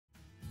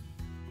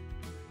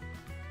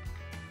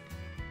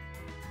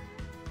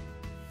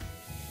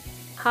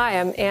Hi,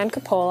 I'm Ann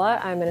Cappola.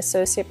 I'm an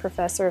Associate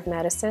Professor of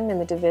Medicine in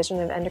the Division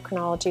of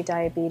Endocrinology,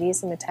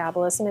 Diabetes, and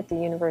Metabolism at the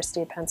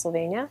University of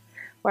Pennsylvania,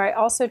 where I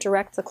also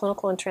direct the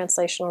Clinical and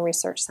Translational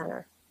Research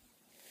Center.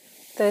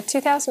 The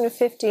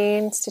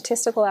 2015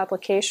 Statistical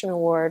Application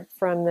Award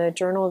from the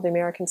Journal of the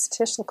American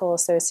Statistical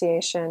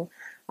Association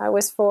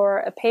was for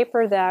a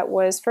paper that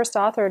was first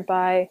authored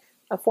by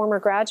a former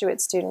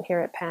graduate student here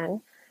at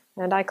Penn,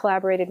 and I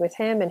collaborated with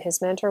him and his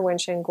mentor,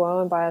 Wenxin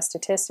Guo, in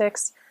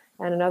biostatistics,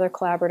 and another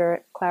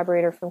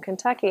collaborator from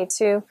Kentucky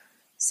to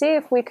see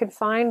if we could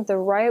find the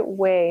right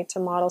way to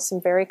model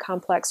some very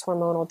complex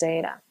hormonal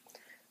data.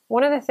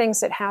 One of the things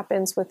that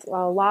happens with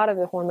a lot of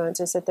the hormones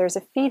is that there's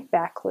a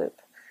feedback loop.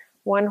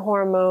 One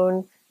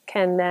hormone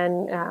can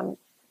then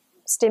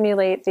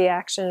stimulate the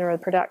action or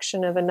the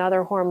production of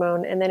another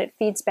hormone, and then it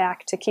feeds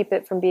back to keep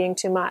it from being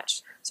too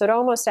much. So it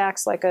almost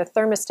acts like a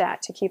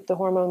thermostat to keep the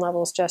hormone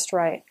levels just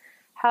right.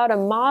 How to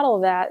model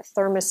that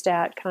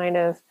thermostat kind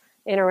of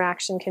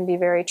interaction can be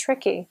very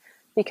tricky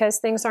because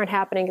things aren't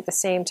happening at the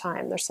same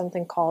time. There's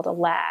something called a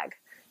lag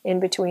in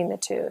between the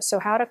two. So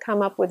how to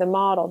come up with a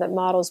model that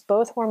models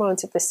both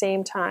hormones at the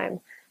same time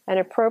and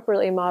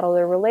appropriately model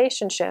their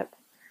relationship,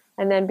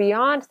 and then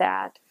beyond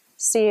that,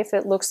 see if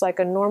it looks like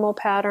a normal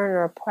pattern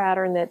or a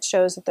pattern that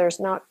shows that there's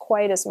not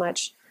quite as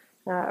much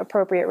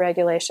appropriate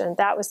regulation.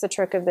 That was the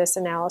trick of this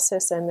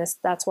analysis, and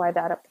that's why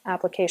that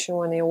application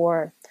won the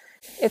award.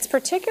 It's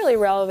particularly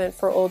relevant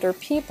for older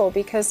people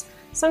because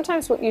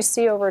sometimes what you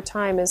see over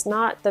time is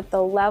not that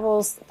the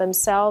levels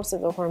themselves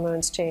of the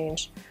hormones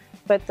change,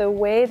 but the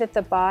way that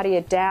the body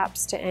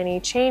adapts to any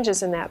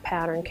changes in that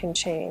pattern can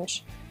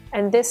change.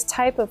 And this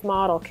type of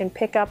model can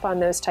pick up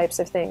on those types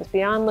of things.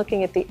 Beyond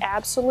looking at the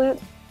absolute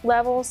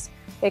levels,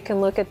 it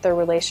can look at their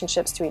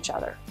relationships to each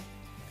other.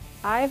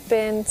 I've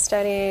been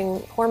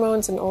studying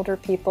hormones in older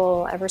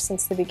people ever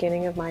since the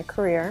beginning of my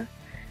career.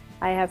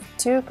 I have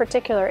two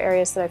particular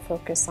areas that I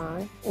focus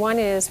on. One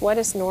is, what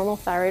is normal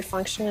thyroid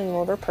function in an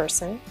older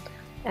person?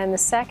 And the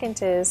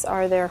second is,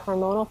 are there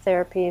hormonal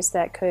therapies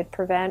that could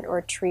prevent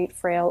or treat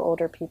frail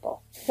older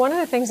people? One of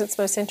the things that's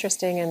most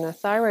interesting in the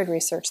thyroid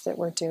research that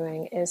we're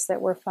doing is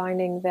that we're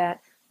finding that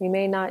we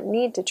may not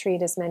need to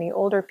treat as many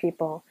older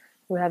people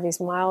who have these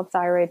mild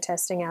thyroid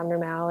testing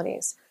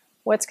abnormalities.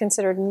 What's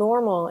considered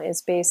normal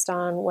is based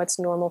on what's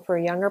normal for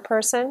a younger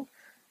person.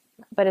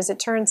 But as it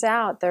turns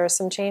out, there are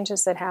some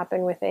changes that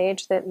happen with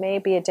age that may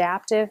be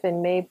adaptive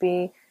and may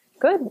be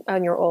good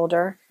when you're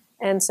older.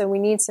 And so we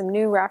need some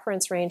new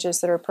reference ranges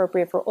that are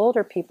appropriate for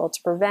older people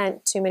to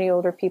prevent too many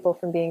older people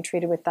from being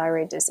treated with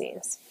thyroid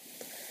disease.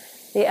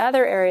 The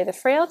other area, the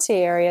frailty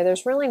area,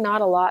 there's really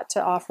not a lot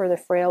to offer the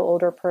frail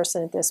older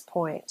person at this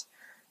point.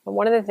 And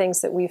one of the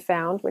things that we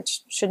found,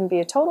 which shouldn't be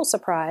a total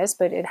surprise,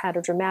 but it had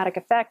a dramatic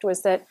effect,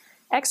 was that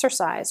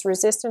exercise,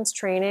 resistance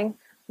training,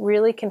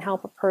 really can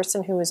help a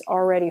person who is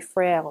already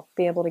frail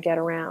be able to get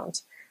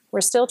around.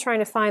 We're still trying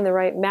to find the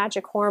right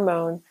magic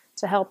hormone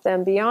to help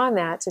them beyond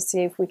that, to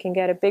see if we can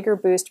get a bigger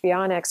boost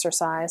beyond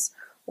exercise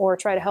or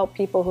try to help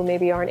people who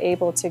maybe aren't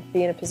able to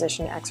be in a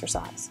position to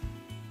exercise.